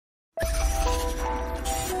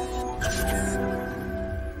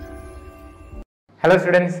Hello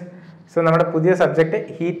students, so നമ്മുടെ പുതിയ subject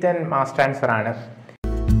heat and mass transfer ആണ്.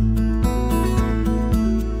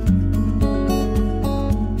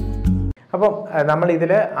 അപ്പോൾ നമ്മൾ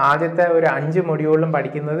ഇതിൽ ആദ്യത്തെ ഒരു 5 മൊഡ്യൂളിലും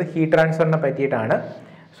പഠിക്കുന്നത് ഹീറ്റ് ട്രാൻസ്ഫറിനെ പറ്റിയിട്ടാണ്.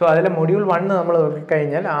 സോ അതിൽ മൊഡ്യൂൾ 1 നമ്മൾ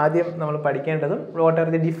നോക്കിക്കഴിഞ്ഞാൽ ആദ്യം നമ്മൾ പഠിക്കേണ്ടതും what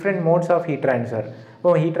are the different modes of heat transfer.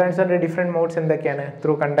 അപ്പോൾ ഹീറ്റ് ട്രാൻസ്ഫറിൻ്റെ ഡിഫറെൻറ്റ് മോഡ്സ് എന്തൊക്കെയാണ്?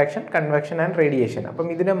 Through conduction, convection and radiation. അപ്പം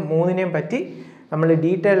ഇതിനെ മൂന്നിനെയും പറ്റി നമ്മൾ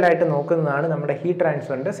ഡീറ്റെയിൽഡ് ആയിട്ട് നോക്കുന്നതാണ് നമ്മുടെ heat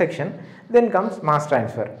ട്രാൻസ്ഫറിൻ്റെ section. Then comes mass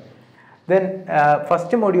transfer. Then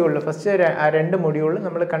first മൊഡ്യൂളിൽ രണ്ട് മൊഡ്യൂളിൽ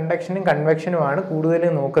നമ്മൾ കണ്ടക്ഷനും കൺവെക്ഷനുമാണ്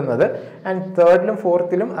കൂടുതലും നോക്കുന്നത്. ആൻഡ് തേർഡിലും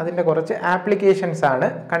ഫോർത്തിലും അതിൻ്റെ കുറച്ച് ആപ്ലിക്കേഷൻസ് ആണ്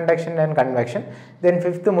conduction and convection. Then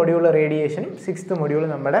 5th module റേഡിയേഷനും 6th module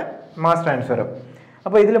നമ്മുടെ മാസ് ട്രാൻസ്ഫറും.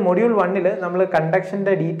 അപ്പോൾ ഇതിൽ മൊഡ്യൂൾ 1 നമ്മൾ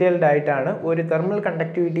കണ്ടക്ഷൻ്റെ ഡീറ്റെയിൽഡ് ആയിട്ടാണ് ഒരു തെർമൽ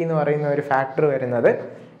കണ്ടക്ടിവിറ്റി എന്ന് പറയുന്ന ഒരു ഫാക്ടർ വരുന്നത്.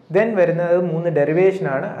 ദെൻ വരുന്നത് 3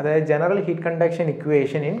 ഡെറിവേഷനാണ്. അതായത് general heat conduction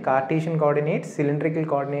equation in Cartesian coordinates, cylindrical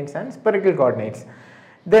coordinates and spherical coordinates.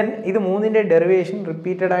 Then ഇത് 3ൻ്റെ ഡെറിവേഷൻ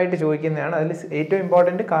റിപ്പീറ്റഡ് ആയിട്ട് ചോദിക്കുന്നതാണ്. അതിൽ ഏറ്റവും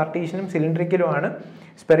ഇമ്പോർട്ടൻറ്റ് കാർട്ടീഷ്യനും സിലിണ്ടറിക്കലുമാണ്.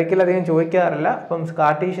 സ്പെറിക്കൽ അധികം ചോദിക്കാറില്ല. അപ്പം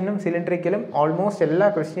കാർട്ടീഷ്യനും സിലിണ്ടറിക്കലും ഓൾമോസ്റ്റ് എല്ലാ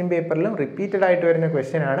ക്വസ്റ്റ്യൻ പേപ്പറിലും റിപ്പീറ്റഡ് ആയിട്ട് വരുന്ന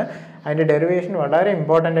ക്വസ്റ്റ്യൻ ആണ്. അതിൻ്റെ ഡെറിവേഷൻ വളരെ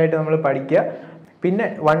ഇമ്പോർട്ടൻ്റ് ആയിട്ട് നമ്മൾ പഠിക്കുക. പിന്നെ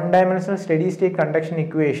 1 dimensional steady state conduction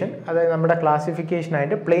equation, അതായത് നമ്മുടെ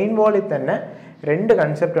ക്ലാസിഫിക്കേഷനായിട്ട് പ്ലെയിൻ വോളിൽ തന്നെ 2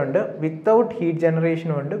 കൺസെപ്റ്റ് ഉണ്ട്. വിത്തൗട്ട് ഹീറ്റ്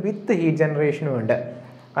ജനറേഷനും ഉണ്ട്, വിത്ത് ഹീറ്റ് ജനറേഷനും ഉണ്ട്.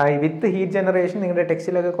 വിത്ത് ഹീറ്റ് ജനറേഷൻ നിങ്ങളുടെ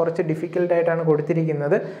ടെക്സ്റ്റിലൊക്കെ കുറച്ച് ഡിഫിക്കൽട്ടായിട്ടാണ്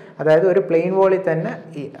കൊടുത്തിരിക്കുന്നത്. അതായത് ഒരു പ്ലെയിൻ വോളിൽ തന്നെ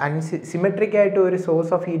സിമെട്രിക് ആയിട്ട് ഒരു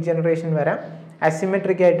സോഴ്സ് ഓഫ് ഹീറ്റ് ജനറേഷൻ വരാം,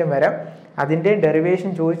 അസിമെട്രിക് ആയിട്ടും വരാം. അതിൻ്റെ ഡെറിവേഷൻ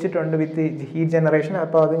ചോദിച്ചിട്ടുണ്ട് വിത്ത് ഹീറ്റ് ജനറേഷൻ.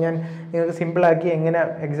 അപ്പോൾ അത് ഞാൻ നിങ്ങൾക്ക് സിമ്പിളാക്കി എങ്ങനെ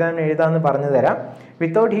എക്സാമിന് എഴുതാമെന്ന് പറഞ്ഞു തരാം.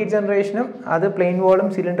 വിത്തൗട്ട് ഹീറ്റ് ജനറേഷനും അത് പ്ലെയിൻ വോളും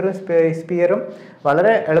സിലിണ്ടറും സ്പിയറും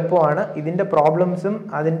വളരെ എളുപ്പമാണ്. ഇതിൻ്റെ പ്രോബ്ലംസും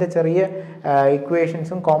അതിൻ്റെ ചെറിയ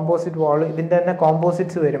ഇക്വേഷൻസും കോമ്പോസിറ്റ് വാൾ, ഇതിൻ്റെ തന്നെ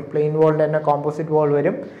കോമ്പോസിറ്റ്സ് വരും. പ്ലെയിൻ വോളിൻ്റെ തന്നെ കോമ്പോസിറ്റ് വാൾ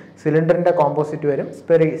വരും, സിലിണ്ടറിൻ്റെ കോമ്പോസിറ്റ് വരും,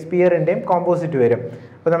 സ്പിയറിൻ്റെയും കോമ്പോസിറ്റ് വരും.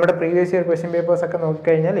 അപ്പോൾ നമ്മുടെ പ്രീവിയസ് ഇയർ ക്വസ്റ്റ്യൻ പേപ്പേഴ്സൊക്കെ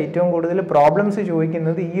നോക്കിക്കഴിഞ്ഞാൽ ഏറ്റവും കൂടുതൽ പ്രോബ്ലംസ്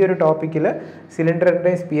ചോദിക്കുന്നത് ഈ ഒരു ടോപ്പിക്കിൽ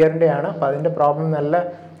സിലിണ്ടറിൻ്റെയും സ്പിയറിൻ്റെയാണ്. അപ്പോൾ അതിൻ്റെ പ്രോബ്ലം നല്ല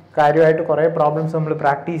കാര്യമായിട്ട് കുറേ പ്രോബ്ലംസ് നമ്മൾ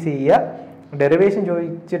പ്രാക്ടീസ് ചെയ്യുക. ഡെറിവേഷൻ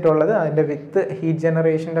ചോദിച്ചിട്ടുള്ളത് അതിൻ്റെ വിത്ത് ഹീറ്റ്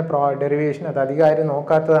ജനറേഷൻ്റെ ഡെറിവേഷൻ, അത് അധികമായിട്ട്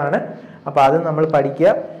നോക്കാത്തതാണ്. അപ്പോൾ അത് നമ്മൾ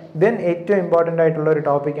പഠിക്കുക. ദെൻ ഏറ്റവും ഇമ്പോർട്ടൻ്റ് ആയിട്ടുള്ള ഒരു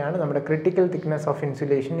ടോപ്പിക്കാണ് നമ്മുടെ ക്രിട്ടിക്കൽ തിക്നെസ് ഓഫ്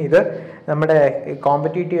ഇൻസുലേഷൻ. ഇത് നമ്മുടെ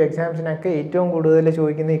കോമ്പറ്റേറ്റീവ് എക്സാംസിനൊക്കെ ഏറ്റവും കൂടുതൽ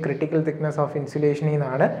ചോദിക്കുന്ന ഈ ക്രിട്ടിക്കൽ തിക്നെസ് ഓഫ് ഇൻസുലേഷനിൽ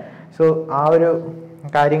നിന്നാണ്. സോ ആ ഒരു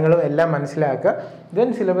കാര്യങ്ങളും എല്ലാം മനസ്സിലാക്കുക. ദെൻ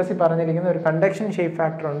സിലബസിൽ പറഞ്ഞിരിക്കുന്ന ഒരു കണ്ടക്ഷൻ ഷേപ്പ്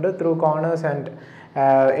ഫാക്ടർ ഉണ്ട് ത്രൂ കോർണേഴ്സ് ആൻഡ്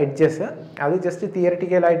എഡ്ജസ്. അത് ജസ്റ്റ്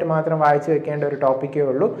തിയറിറ്റിക്കലായിട്ട് മാത്രം വായിച്ച് വെക്കേണ്ട ഒരു ടോപ്പിക്കേ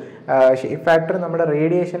ഉള്ളൂ. ഷേപ്പ് ഫാക്ടർ നമ്മുടെ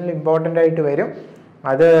റേഡിയേഷനിൽ ഇമ്പോർട്ടൻ്റ് ആയിട്ട് വരും.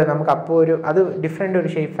 അത് നമുക്ക് അപ്പോൾ അത് ഡിഫറെൻ്റ്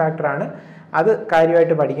ഒരു ഷേപ്പ് ഫാക്ടറാണ്. അത്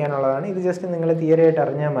കാര്യമായിട്ട് പഠിക്കാനുള്ളതാണ്. ഇത് ജസ്റ്റ് നിങ്ങൾ തിയറി ആയിട്ട്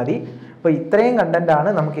അറിഞ്ഞാൽ മതി. അപ്പോൾ ഇത്രയും കണ്ടൻറ്റാണ്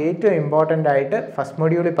നമുക്ക് ഏറ്റവും ഇമ്പോർട്ടൻ്റ് ആയിട്ട് ഫസ്റ്റ്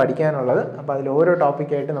മൊഡ്യൂളിൽ പഠിക്കാനുള്ളത്. അപ്പോൾ അതിൽ ഓരോ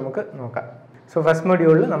ടോപ്പിക്കായിട്ട് നമുക്ക് നോക്കാം. സോ ഫസ്റ്റ്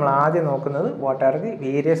മൊഡ്യൂളിൽ നമ്മൾ ആദ്യം നോക്കുന്നത് what are the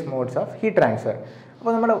various modes of heat transfer.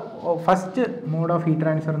 അപ്പോൾ നമ്മുടെ first mode of heat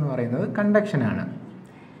transfer എന്ന് പറയുന്നത് കണ്ടക്ഷനാണ്.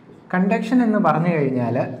 കണ്ടക്ഷൻ എന്ന് പറഞ്ഞു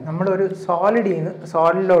കഴിഞ്ഞാൽ നമ്മളൊരു സോളിഡിൽ നിന്ന്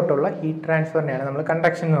സോളിഡിലോട്ടുള്ള ഹീറ്റ് ട്രാൻസ്ഫറിനെയാണ് നമ്മൾ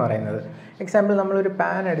കണ്ടക്ഷൻ എന്ന് പറയുന്നത്. എക്സാമ്പിൾ, നമ്മളൊരു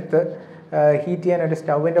പാൻ എടുത്ത് ഹീറ്റ് ചെയ്യാൻ ഒരു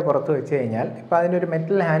സ്റ്റൗവിൻ്റെ പുറത്ത് വെച്ച് കഴിഞ്ഞാൽ, ഇപ്പോൾ അതിൻ്റെ ഒരു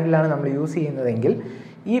മെറ്റൽ ഹാൻഡിലാണ് നമ്മൾ യൂസ് ചെയ്യുന്നതെങ്കിൽ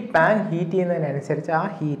ഈ പാൻ ഹീറ്റ് ചെയ്യുന്നതിനനുസരിച്ച് ആ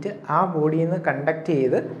ഹീറ്റ് ആ ബോഡിയിൽ നിന്ന് കണ്ടക്ട്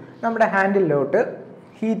ചെയ്ത് നമ്മുടെ ഹാൻഡിലോട്ട്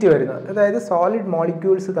ഹീറ്റ് വരുന്നത്. അതായത് സോളിഡ്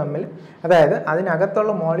മോളിക്യൂൾസ് തമ്മിൽ, അതായത്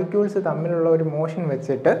അതിനകത്തുള്ള മോളിക്യൂൾസ് തമ്മിലുള്ള ഒരു മോഷൻ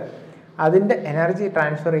വെച്ചിട്ട് അതിൻ്റെ എനർജി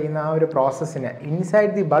ട്രാൻസ്ഫർ ചെയ്യുന്ന ആ ഒരു പ്രോസസ്സിന്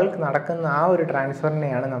ഇൻസൈഡ് ദി ബൾക്ക് നടക്കുന്ന ആ ഒരു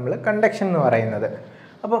ട്രാൻസ്ഫറിനെയാണ് നമ്മൾ കണ്ടക്ഷൻ എന്ന് പറയുന്നത്.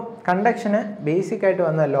 അപ്പം കണ്ടക്ഷന് ബേസിക്കായിട്ട്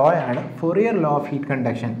വന്ന ലോ ആണ് Fourier law of heat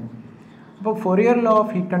conduction. അപ്പോൾ Fourier law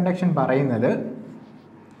of heat conduction പറയുന്നത്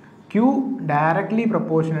Q directly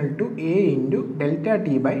proportional to A into delta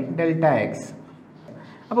T by delta X.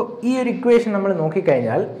 അപ്പോൾ ഈ ഒരു ഇക്വേഷൻ നമ്മൾ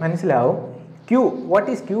നോക്കിക്കഴിഞ്ഞാൽ മനസ്സിലാവും Q, what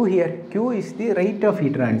is Q here? Q is the rate of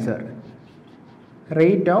heat transfer.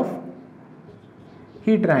 Rate of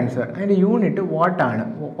heat transfer അതിൻ്റെ unit വാട്ടാണ്.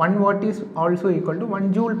 1 what is also equal to 1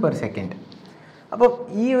 joule per second. അപ്പോൾ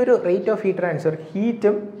ഈ ഒരു റേറ്റ് ഓഫ് ഹീറ്റ് ട്രാൻസ്ഫർ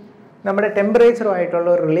ഹീറ്റും നമ്മുടെ ടെമ്പറേച്ചറുമായിട്ടുള്ള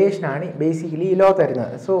ഒരു റിലേഷനാണ് ബേസിക്കലി ഈ ലോ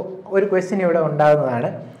തരുന്നത്. So ഒരു question ഇവിടെ ഉണ്ടാകുന്നതാണ്,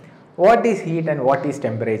 what is heat and what is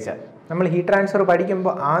temperature. നമ്മൾ ഹീറ്റ് ട്രാൻസ്ഫർ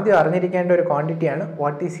പഠിക്കുമ്പോൾ ആദ്യം അറിഞ്ഞിരിക്കേണ്ട ഒരു ക്വാണ്ടിറ്റിയാണ്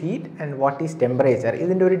what is heat and what is temperature.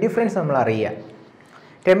 ഇതിൻ്റെ ഒരു ഡിഫറൻസ് നമ്മൾ അറിയുക.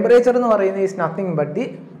 ടെമ്പറേച്ചർ എന്ന് പറയുന്നത് is nothing but the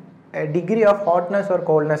degree of hotness or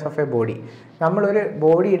coldness of A body. നമ്മളൊരു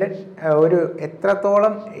ബോഡിയുടെ ഒരു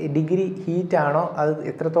എത്രത്തോളം ഡിഗ്രി ഹീറ്റാണോ അത്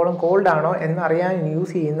എത്രത്തോളം കോൾഡ് ആണോ എന്നറിയാൻ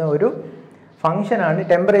യൂസ് ചെയ്യുന്ന ഒരു ഫങ്ഷനാണ്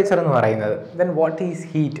ടെമ്പറേച്ചർ എന്ന് പറയുന്നത്. Then what is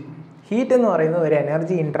heat? Heat എന്ന് പറയുന്നത് ഒരു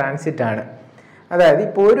എനർജി ഇൻ ട്രാൻസിറ്റ് ആണ്. അതായത്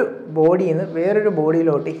ഇപ്പോൾ ഒരു ബോഡിയിൽ നിന്ന് വേറൊരു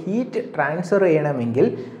ബോഡിയിലോട്ട് ഹീറ്റ് ട്രാൻസ്ഫർ ചെയ്യണമെങ്കിൽ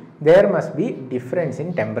there must be difference in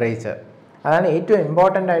temperature. അതാണ് ഏറ്റവും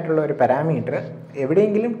ഇമ്പോർട്ടൻ്റ് ആയിട്ടുള്ള ഒരു പാരാമീറ്റർ.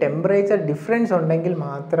 എവിടെയെങ്കിലും ടെമ്പറേച്ചർ ഡിഫറൻസ് ഉണ്ടെങ്കിൽ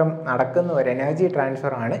മാത്രം നടക്കുന്ന ഒരു എനർജി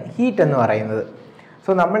ട്രാൻസ്ഫർ ആണ് ഹീറ്റ് എന്ന് പറയുന്നത്.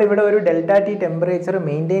 സോ നമ്മളിവിടെ ഒരു ഡെൽറ്റ ടി ടെമ്പറേച്ചർ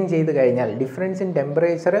മെയിൻറ്റെയിൻ ചെയ്ത് കഴിഞ്ഞാൽ, ഡിഫറൻസ് ഇൻ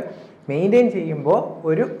ടെമ്പറേച്ചർ മെയിൻറ്റെയിൻ ചെയ്യുമ്പോൾ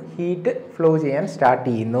ഒരു ഹീറ്റ് ഫ്ലോ ചെയ്യാൻ സ്റ്റാർട്ട്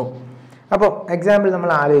ചെയ്യുന്നു. അപ്പോൾ എക്സാമ്പിൾ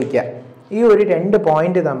നമ്മൾ ആലോചിക്കുക, ഈ ഒരു 2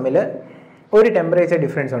 പോയിന്റ് തമ്മിൽ ഒരു ടെമ്പറേച്ചർ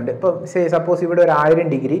ഡിഫറൻസ് ഉണ്ട്. ഇപ്പോൾ സപ്പോസ് ഇവിടെ ഒരു 1000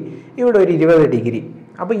 ഡിഗ്രി, ഇവിടെ ഒരു 20 ഡിഗ്രി.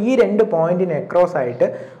 അപ്പോൾ ഈ 2 പോയിന്റിന് അക്രോസ് ആയിട്ട്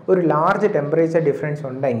ഒരു ലാർജ് ടെമ്പറേച്ചർ ഡിഫറൻസ്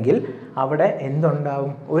ഉണ്ടെങ്കിൽ അവിടെ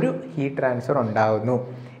എന്തുണ്ടാവും? ഒരു ഹീറ്റ് ട്രാൻസ്ഫർ ഉണ്ടാകുന്നു.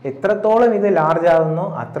 എത്രത്തോളം ഇത് ലാർജ് ആകുന്നോ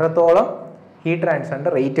അത്രത്തോളം ഹീറ്റ്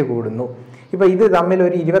ട്രാൻസ്ഫറിൻ്റെ റേറ്റ് കൂടുന്നു. ഇപ്പോൾ ഇത് തമ്മിൽ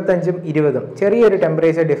ഒരു 25ഉം 20ഉം ചെറിയൊരു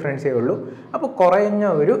ടെമ്പറേച്ചർ ഡിഫറൻസേ ഉള്ളൂ. അപ്പോൾ കുറഞ്ഞ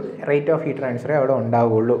ഒരു റേറ്റ് ഓഫ് ഹീറ്റ് ട്രാൻസ്ഫറേ അവിടെ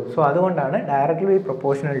ഉണ്ടാവുകയുള്ളൂ. സോ അതുകൊണ്ടാണ് directly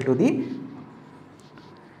proportional to the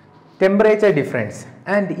temperature difference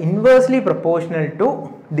and inversely proportional to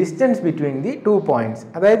distance between the 2 points.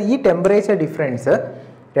 അതായത് ഈ ടെമ്പറേച്ചർ ഡിഫറൻസ്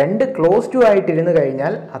 2 ക്ലോസ് ടു ആയിട്ടിരുന്ന്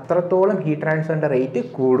കഴിഞ്ഞാൽ അത്രത്തോളം ഹീറ്റ് ട്രാൻസ്ഫറിൻ്റെ റേറ്റ്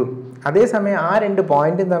കൂടും. അതേസമയം ആ 2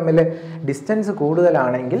 പോയിന്റും തമ്മിൽ ഡിസ്റ്റൻസ്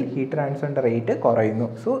കൂടുതലാണെങ്കിൽ ഹീറ്റ് ട്രാൻസ്ഫറിൻ്റെ റേറ്റ് കുറയുന്നു.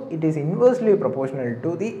 So it is inversely proportional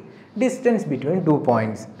to the distance between 2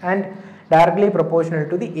 points and directly proportional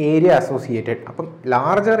to the area associated. അപ്പം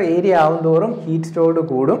ലാർജർ ഏരിയ ആവുന്തോറും ഹീറ്റ് സ്റ്റോർഡ്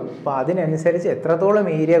കൂടും. അപ്പോൾ അതിനനുസരിച്ച് എത്രത്തോളം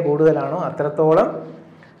ഏരിയ കൂടുതലാണോ അത്രത്തോളം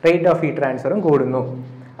റേറ്റ് ഓഫ് ഹീറ്റ് ട്രാൻസ്ഫറും കൂടുന്നു.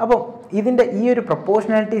 അപ്പോൾ ഇതിൻ്റെ ഈ ഒരു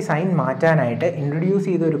പ്രൊപ്പോർഷണാലിറ്റി സൈൻ മാറ്റാനായിട്ട് ഇൻട്രൊഡ്യൂസ്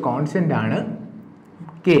ചെയ്ത ഒരു കോൺസ്റ്റൻ്റ് ആണ്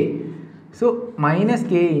K. So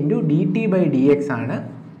 -k into dt/dx ആണ്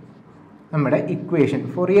നമ്മുടെ ഇക്വേഷൻ,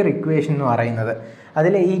 ഫോറിയർ ഇക്വേഷൻ എന്ന് പറയുന്നത്.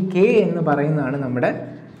 അതിൽ ഈ കെ എന്ന് പറയുന്നതാണ് നമ്മുടെ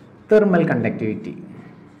thermal conductivity.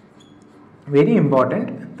 Very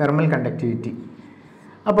important, thermal conductivity.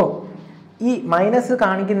 അപ്പോൾ ഈ മൈനസ്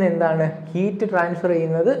കാണിക്കുന്ന എന്താണ്? ഹീറ്റ് ട്രാൻസ്ഫർ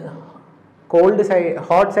ചെയ്യുന്നത്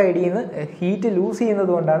ഹോട്ട് സൈഡിൽ നിന്ന് ഹീറ്റ് ലൂസ്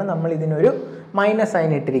ചെയ്യുന്നത് കൊണ്ടാണ് നമ്മൾ ഇതിനൊരു മൈനസ് സൈൻ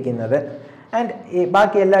ഇട്ടിരിക്കുന്നത്. ആൻഡ്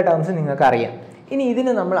ബാക്കി എല്ലാ ടേംസും നിങ്ങൾക്ക് അറിയാം. ഇനി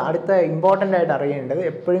ഇതിന് നമ്മൾ അടുത്ത ഇമ്പോർട്ടൻ്റ് ആയിട്ട് അറിയേണ്ടത്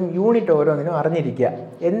എപ്പോഴും യൂണിറ്റ് ഓരോന്നിനും അറിഞ്ഞിരിക്കുക.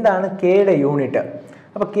 എന്താണ് കെയുടെ യൂണിറ്റ്?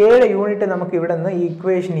 അപ്പോൾ കെയുടെ യൂണിറ്റ് നമുക്ക് ഇവിടെ നിന്ന് ഈ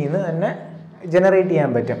ഇക്വേഷനിൽ നിന്ന് തന്നെ ജനറേറ്റ്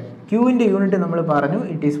ചെയ്യാൻ പറ്റും. ക്യൂവിൻ്റെ യൂണിറ്റ് നമ്മൾ പറഞ്ഞു,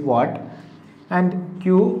 it is what. And Q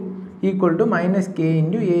equal to -k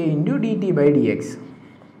into A into dt/dx.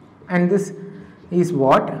 And this is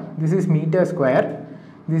what? This is meter square.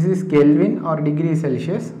 This is Kelvin or degree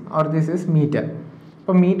Celsius or this is meter.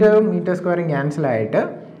 അപ്പോൾ മീറ്ററും metre സ്ക്വയറും cancel ആയിട്ട്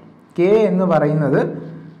K എന്ന് പറയുന്നത്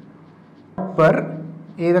per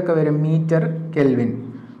ഏതൊക്കെ വരും? Metre kelvin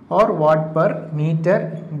or watt per metre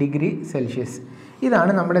degree Celsius.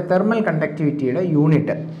 ഇതാണ് നമ്മുടെ thermal കണ്ടക്ടിവിറ്റിയുടെ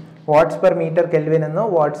unit. Watts per metre kelvin എന്നോ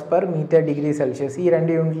watts per metre degree Celsius, ഈ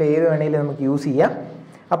 2 യൂണിറ്റിൽ ഏത് വേണമെങ്കിലും നമുക്ക് യൂസ് ചെയ്യാം.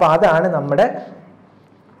 അപ്പോൾ അതാണ് നമ്മുടെ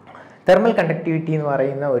തെർമൽ കണ്ടക്ടിവിറ്റി എന്ന്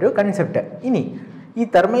പറയുന്ന ഒരു കൺസെപ്റ്റ്. ഇനി ഈ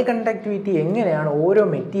തെർമൽ കണ്ടക്ടിവിറ്റി എങ്ങനെയാണ് ഓരോ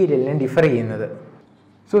മെറ്റീരിയലിനും ഡിഫർ ചെയ്യുന്നത്?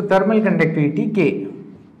 So thermal conductivity K,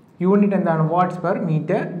 unit എന്താണ്? Watts per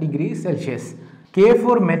metre degree Celsius. K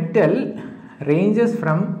four metal ranges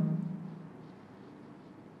from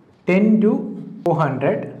 10 to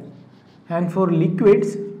 400 and for liquids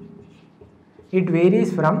it varies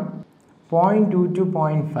from 0.2 to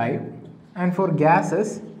 0.5 and for gases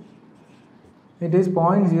it is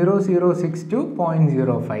 0.006 to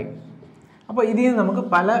 0.05. അപ്പോൾ ഇതിൽ നിന്ന് നമുക്ക്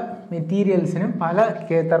പല മെറ്റീരിയൽസിനും പല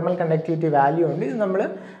തെർമൽ കണ്ടക്ടിവിറ്റി വാല്യൂ ഉണ്ട്. ഇത് നമ്മൾ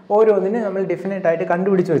ഓരോന്നിനും നമ്മൾ ഡെഫിനറ്റ് ആയിട്ട്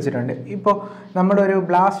കണ്ടുപിടിച്ച് വെച്ചിട്ടുണ്ട്. ഇപ്പോൾ നമ്മുടെ ഒരു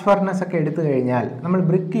ബ്ലാസ്റ്റ് ഫർണസ് ഒക്കെ എടുത്തു കഴിഞ്ഞാൽ നമ്മൾ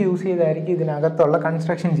ബ്രിക്ക് യൂസ് ചെയ്തായിരിക്കും ഇതിനകത്തുള്ള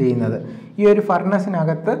കൺസ്ട്രക്ഷൻ ചെയ്യുന്നത്. ഈ ഒരു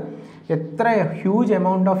ഫർണസിനകത്ത് എത്ര ഹ്യൂജ്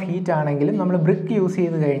എമൗണ്ട് ഓഫ് ഹീറ്റ് ആണെങ്കിലും നമ്മൾ ബ്രിക്ക് യൂസ്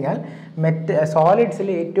ചെയ്ത് കഴിഞ്ഞാൽ സോളിഡ്സിൽ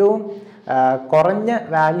ഏറ്റവും കുറഞ്ഞ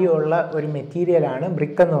വാല്യൂ ഉള്ള ഒരു മെറ്റീരിയലാണ്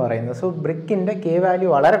ബ്രിക്ക് എന്ന് പറയുന്നത്. സോ ബ്രിക്കിൻ്റെ കെ വാല്യൂ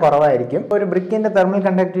വളരെ കുറവായിരിക്കും. ഒരു ബ്രിക്കിൻ്റെ തെർമൽ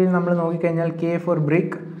കണ്ടക്ടിവിറ്റി നമ്മൾ നോക്കിക്കഴിഞ്ഞാൽ K four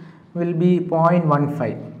brick will be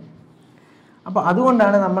 0.15. അപ്പോൾ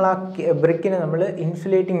അതുകൊണ്ടാണ് നമ്മൾ ആ ബ്രിക്കിനെ നമ്മൾ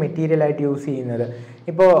ഇൻസുലേറ്റിംഗ് മെറ്റീരിയലായിട്ട് യൂസ് ചെയ്യുന്നത്.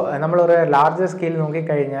 ഇപ്പോൾ നമ്മളൊരു ലാർജർ സ്കെയിൽ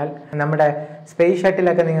നോക്കിക്കഴിഞ്ഞാൽ നമ്മുടെ സ്പേസ്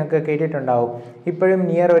ഷട്ടിലൊക്കെ നിങ്ങൾക്ക് കേട്ടിട്ടുണ്ടാവും. ഇപ്പോഴും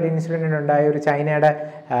നിയർ ഒരു ഇൻസിഡൻറ്റ് ഉണ്ടായ ഒരു ചൈനയുടെ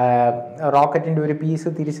റോക്കറ്റിൻ്റെ ഒരു പീസ്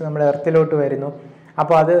തിരിച്ച് നമ്മുടെ എർത്തിലോട്ട് വരുന്നു.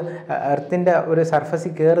 അപ്പോൾ അത് എർത്തിൻ്റെ ഒരു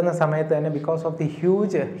സർഫസിൽ കയറുന്ന സമയത്ത് തന്നെ because of the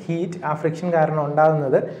huge heat, ആ ഫ്രിക്ഷൻ കാരണം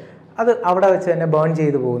ഉണ്ടാകുന്നത് അത് അവിടെ വെച്ച് തന്നെ ബേൺ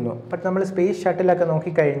ചെയ്തു പോകുന്നു. ബട്ട് നമ്മൾ സ്പേസ് ഷട്ടിലൊക്കെ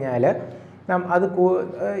നോക്കിക്കഴിഞ്ഞാൽ അത്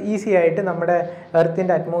ഈസി ആയിട്ട് നമ്മുടെ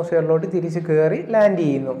എർത്തിൻ്റെ അറ്റ്മോസ്ഫിയറിലോട്ട് തിരിച്ച് കയറി ലാൻഡ്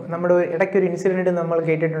ചെയ്യുന്നു. നമ്മുടെ ഇടയ്ക്കൊരു ഇൻസിഡൻറ്റ് നമ്മൾ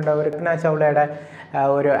കേട്ടിട്ടുണ്ടാവും, കൽപന ചൗളയുടെ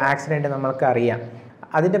ഒരു ആക്സിഡൻറ്റ് നമ്മൾക്ക് അറിയാം.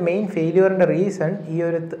 അതിൻ്റെ മെയിൻ ഫെയിലിയറിൻ്റെ റീസൺ ഈ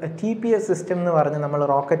ഒരു TPS സിസ്റ്റം എന്ന് പറഞ്ഞ് നമ്മൾ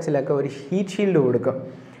റോക്കറ്റ്സിലൊക്കെ ഒരു ഹീറ്റ് ഷീൽഡ് കൊടുക്കും.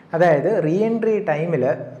 അതായത് റീ എൻട്രി ടൈമിൽ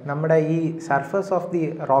നമ്മുടെ ഈ സർഫസ് ഓഫ് ദി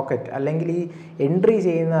റോക്കറ്റ് അല്ലെങ്കിൽ ഈ എൻട്രി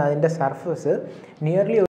ചെയ്യുന്ന അതിൻ്റെ സർഫസ്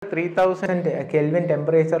നിയർലി 3000 കെൽവിൻ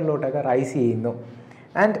ടെമ്പറേച്ചറിലോട്ടൊക്കെ റൈസ് ചെയ്യുന്നു.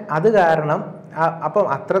 ആൻഡ് അത് കാരണം അപ്പം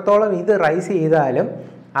അത്രത്തോളം ഇത് റൈസ് ചെയ്താലും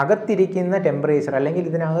അകത്തിരിക്കുന്ന ടെമ്പറേച്ചർ അല്ലെങ്കിൽ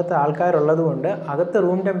ഇതിനകത്ത് ആൾക്കാരുള്ളത് കൊണ്ട് അകത്ത്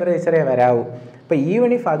റൂം ടെമ്പറേച്ചറേ വരാവൂ. അപ്പോൾ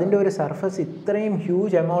ഈവൻ ഇഫ് അതിൻ്റെ ഒരു സർഫസ് ഇത്രയും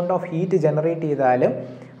huge amount of heat generate ചെയ്താലും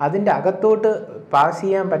അതിൻ്റെ അകത്തോട്ട് പാസ്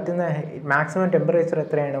ചെയ്യാൻ പറ്റുന്ന മാക്സിമം ടെമ്പറേച്ചർ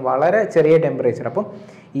എത്രയാണ്? വളരെ ചെറിയ ടെമ്പറേച്ചർ. അപ്പം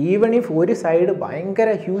ഈവൻ ഇഫ് ഒരു സൈഡ് ഭയങ്കര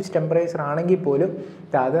ഹ്യൂജ് ടെമ്പറേച്ചർ ആണെങ്കിൽ പോലും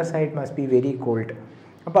the other side must be very called.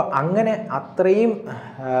 അപ്പോൾ അങ്ങനെ അത്രയും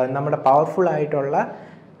നമ്മുടെ പവർഫുൾ ആയിട്ടുള്ള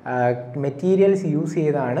മെറ്റീരിയൽസ് യൂസ്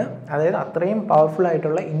ചെയ്താണ്, അതായത് അത്രയും പവർഫുൾ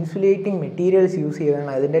ആയിട്ടുള്ള ഇൻസുലേറ്റിംഗ് മെറ്റീരിയൽസ് യൂസ്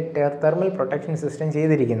ചെയ്താണ് അതിൻ്റെ തെർമൽ പ്രൊട്ടക്ഷൻ സിസ്റ്റം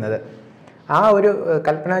ചെയ്തിരിക്കുന്നത്. ആ ഒരു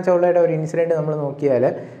കൽപ്പന ചൗളയുടെ ഒരു ഇൻസിഡൻറ്റ് നമ്മൾ നോക്കിയാൽ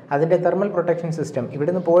അതിൻ്റെ തെർമൽ പ്രൊട്ടക്ഷൻ സിസ്റ്റം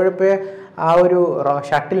ഇവിടുന്ന് പോയപ്പോൾ ആ ഒരു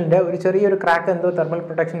ഷട്ടിലിൻ്റെ ഒരു ചെറിയൊരു ക്രാക്ക് എന്തോ തെർമൽ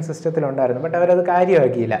പ്രൊട്ടക്ഷൻ സിസ്റ്റത്തിലുണ്ടായിരുന്നു. ബട്ട് അവരത്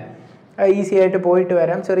കാര്യമാക്കിയില്ല. ഈസി ആയിട്ട് പോയിട്ട്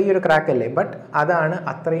വരാം, ചെറിയൊരു ക്രാക്കല്ലേ. ബട്ട് അതാണ്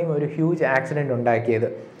അത്രയും ഒരു ഹ്യൂജ് ആക്സിഡൻറ്റ് ഉണ്ടാക്കിയത്.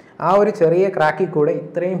 ആ ഒരു ചെറിയ ക്രാക്കിൽ കൂടെ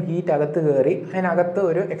ഇത്രയും ഹീറ്റ് അകത്ത് കയറി അതിനകത്ത്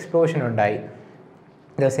ഒരു എക്സ്പ്ലോഷൻ ഉണ്ടായി.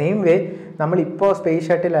 ദ സെയിം വേ നമ്മളിപ്പോൾ സ്പേസ്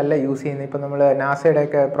ഷട്ടിലല്ല യൂസ് ചെയ്യുന്നത്. ഇപ്പോൾ നമ്മൾ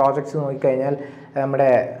നാസയുടെയൊക്കെ പ്രോജക്ട്സ് നോക്കിക്കഴിഞ്ഞാൽ നമ്മുടെ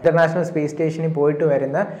ഇൻ്റർനാഷണൽ സ്പേസ് സ്റ്റേഷനിൽ പോയിട്ട്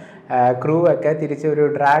വരുന്ന ക്രൂ ഒക്കെ തിരിച്ച് ഒരു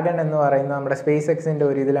ഡ്രാഗൺ എന്ന് പറയുന്ന നമ്മുടെ സ്പേസ് എക്സിൻ്റെ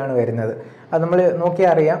ഒരു ഇതിലാണ് വരുന്നത്. അത് നമ്മൾ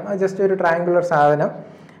നോക്കിയാൽ അറിയാം, ജസ്റ്റ് ഒരു ട്രയാങ്കുലർ സാധനം.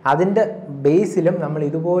 അതിൻ്റെ ബേസിലും നമ്മൾ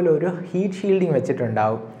ഇതുപോലൊരു ഹീറ്റ് ഷീൽഡിങ്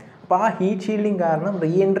വെച്ചിട്ടുണ്ടാവും. അപ്പോൾ ആ ഹീറ്റ് ഷീൽഡിങ് കാരണം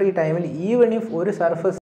റീ എൻട്രി ടൈമിൽ ഈവൻ ഇഫ് ഒരു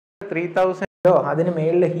സർഫസ് 3000 അതിന്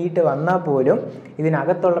മേളിൽ ഹീറ്റ് വന്നാൽ പോലും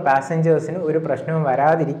ഇതിനകത്തുള്ള പാസഞ്ചേഴ്സിന് ഒരു പ്രശ്നവും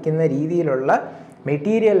വരാതിരിക്കുന്ന രീതിയിലുള്ള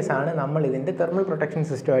മെറ്റീരിയൽസാണ് നമ്മൾ ഇതിൻ്റെ തെർമൽ പ്രൊട്ടക്ഷൻ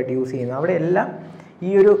സിസ്റ്റമായിട്ട് യൂസ് ചെയ്യുന്നത്. അവിടെ എല്ലാം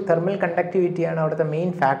ഈ ഒരു തെർമൽ കണ്ടക്ടിവിറ്റിയാണ് അവിടുത്തെ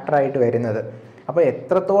മെയിൻ ഫാക്ടറായിട്ട് വരുന്നത്. അപ്പോൾ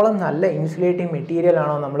എത്രത്തോളം നല്ല ഇൻസുലേറ്റിംഗ് മെറ്റീരിയൽ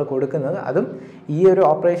ആണോ നമ്മൾ കൊടുക്കുന്നത്, അതും ഈ ഒരു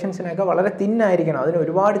ഓപ്പറേഷൻസിനൊക്കെ വളരെ തിന്നായിരിക്കണം. അതിന്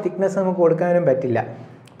ഒരുപാട് തിക്നെസ് നമുക്ക് കൊടുക്കാനും പറ്റില്ല.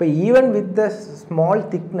 അപ്പോൾ even with the small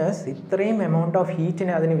thickness ഇത്രയും എമൗണ്ട് ഓഫ്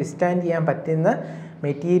ഹീറ്റിനെ അതിന് വിസ്റ്റാൻഡ് ചെയ്യാൻ പറ്റുന്ന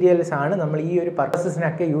മെറ്റീരിയൽസാണ് നമ്മൾ ഈ ഒരു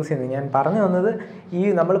പർപ്പസസിനൊക്കെ യൂസ് ചെയ്യുന്നത്. ഞാൻ പറഞ്ഞു വന്നത് ഈ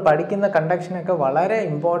നമ്മൾ പഠിക്കുന്ന കണ്ടക്ഷനൊക്കെ വളരെ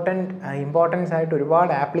ഇമ്പോർട്ടൻസ് ആയിട്ട്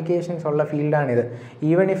ഒരുപാട് ആപ്ലിക്കേഷൻസ് ഉള്ള ഫീൽഡാണിത്.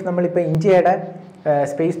 ഈവൻ ഇഫ് നമ്മളിപ്പോൾ ഇന്ത്യയുടെ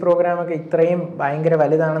സ്പേസ് പ്രോഗ്രാമൊക്കെ ഇത്രയും ഭയങ്കര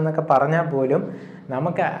വലുതാണെന്നൊക്കെ പറഞ്ഞാൽ പോലും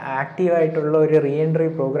നമുക്ക് ആക്റ്റീവായിട്ടുള്ള ഒരു റീ എൻട്രി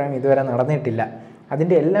പ്രോഗ്രാം ഇതുവരെ നടന്നിട്ടില്ല.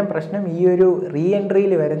 അതിൻ്റെ എല്ലാം പ്രശ്നം ഈ ഒരു റീ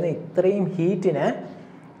എൻട്രിയിൽ വരുന്ന ഇത്രയും ഹീറ്റിനെ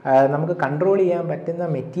നമുക്ക് കൺട്രോൾ ചെയ്യാൻ പറ്റുന്ന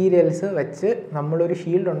മെറ്റീരിയൽസ് വെച്ച് നമ്മളൊരു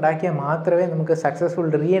ഷീൽഡ് ഉണ്ടാക്കിയാൽ മാത്രമേ നമുക്ക് സക്സസ്ഫുൾ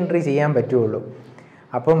റീ എൻട്രി ചെയ്യാൻ പറ്റുള്ളൂ.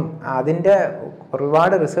 അപ്പം അതിൻ്റെ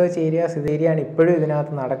ഒരുപാട് റിസർച്ച് ഏരിയാസ് ഇതേരിയാണ് ഇപ്പോഴും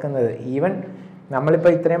ഇതിനകത്ത് നടക്കുന്നത്. ഈവൻ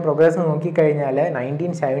നമ്മളിപ്പോൾ ഇത്രയും പ്രോഗ്രസ് നോക്കിക്കഴിഞ്ഞാൽ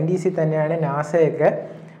 1970s തന്നെയാണ് നാസയൊക്കെ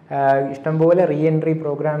ഇഷ്ടംപോലെ റീ എൻട്രി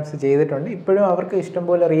പ്രോഗ്രാംസ് ചെയ്തിട്ടുണ്ട്. ഇപ്പോഴും അവർക്ക്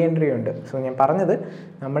ഇഷ്ടംപോലെ റീ എൻട്രി ഉണ്ട്. സോ ഞാൻ പറഞ്ഞത്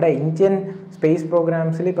നമ്മുടെ ഇന്ത്യൻ സ്പേസ്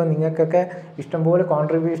പ്രോഗ്രാംസിൽ ഇപ്പോൾ നിങ്ങൾക്കൊക്കെ ഇഷ്ടംപോലെ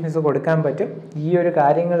കോൺട്രിബ്യൂഷൻസ് കൊടുക്കാൻ പറ്റും. ഈ ഒരു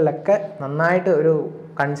കാര്യങ്ങളിലൊക്കെ നന്നായിട്ട് ഒരു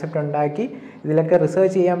കൺസെപ്റ്റ് ഉണ്ടാക്കി ഇതിലൊക്കെ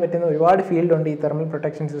റിസർച്ച് ചെയ്യാൻ പറ്റുന്ന ഒരുപാട് ഫീൽഡുണ്ട്. ഈ thermal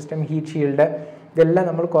protection system, heat shield, ഇതെല്ലാം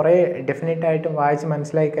നമ്മൾ കുറേ ഡെഫിനറ്റായിട്ടും വായിച്ച്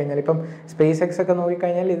മനസ്സിലാക്കി കഴിഞ്ഞാൽ ഇപ്പം സ്പേസ് എക്സ് ഒക്കെ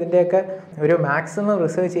നോക്കിക്കഴിഞ്ഞാൽ ഇതിൻ്റെയൊക്കെ ഒരു മാക്സിമം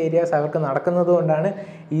റിസർച്ച് ഏരിയാസ് അവർക്ക് നടക്കുന്നത് കൊണ്ടാണ്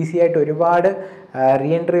ഈസി ആയിട്ട് ഒരുപാട്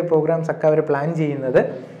റീ എൻട്രി പ്രോഗ്രാംസ് ഒക്കെ അവർ പ്ലാൻ ചെയ്യുന്നത്.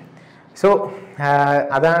 സോ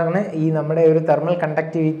അതാണ് ഈ നമ്മുടെ ഒരു തെർമൽ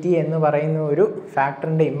കണ്ടക്ടിവിറ്റി എന്ന് പറയുന്ന ഒരു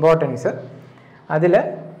ഫാക്ടറിൻ്റെ ഇമ്പോർട്ടൻസ്. അതിൽ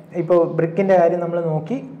ഇപ്പോൾ ബ്രിക്കിൻ്റെ കാര്യം നമ്മൾ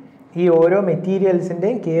നോക്കി, ഈ ഓരോ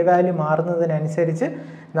മെറ്റീരിയൽസിൻ്റെയും കെ വാല്യൂ മാറുന്നതിനനുസരിച്ച്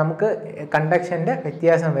നമുക്ക് കണ്ടക്ഷൻ്റെ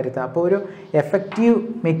വ്യത്യാസം വരുത്താം. അപ്പോൾ ഒരു എഫക്റ്റീവ്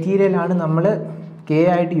മെറ്റീരിയലാണ് നമ്മൾ കെ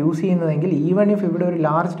ആയിട്ട് യൂസ് ചെയ്യുന്നതെങ്കിൽ ഈവൻ ഇഫ് ഇവിടെ ഒരു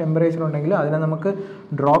ലാർജ് ടെമ്പറേച്ചർ ഉണ്ടെങ്കിലും അതിനെ നമുക്ക്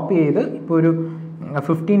ഡ്രോപ്പ് ചെയ്ത് ഇപ്പോൾ ഒരു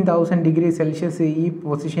 15,000 ഡിഗ്രി സെൽഷ്യസ് ഈ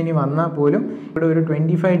പൊസിഷനിൽ വന്നാൽ പോലും ഇവിടെ ഒരു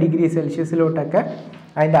 25 ഡിഗ്രി സെൽഷ്യസിലോട്ടൊക്കെ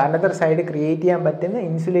അതിൻ്റെ അനദർ സൈഡ് ക്രിയേറ്റ് ചെയ്യാൻ പറ്റുന്ന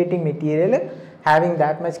insulating material having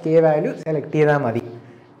that much K value select ചെയ്താൽ മതി.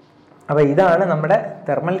 അപ്പോൾ ഇതാണ് നമ്മുടെ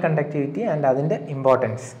തെർമൽ കണ്ടക്ടിവിറ്റി ആൻഡ് അതിൻ്റെ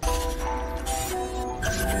ഇമ്പോർട്ടൻസ്.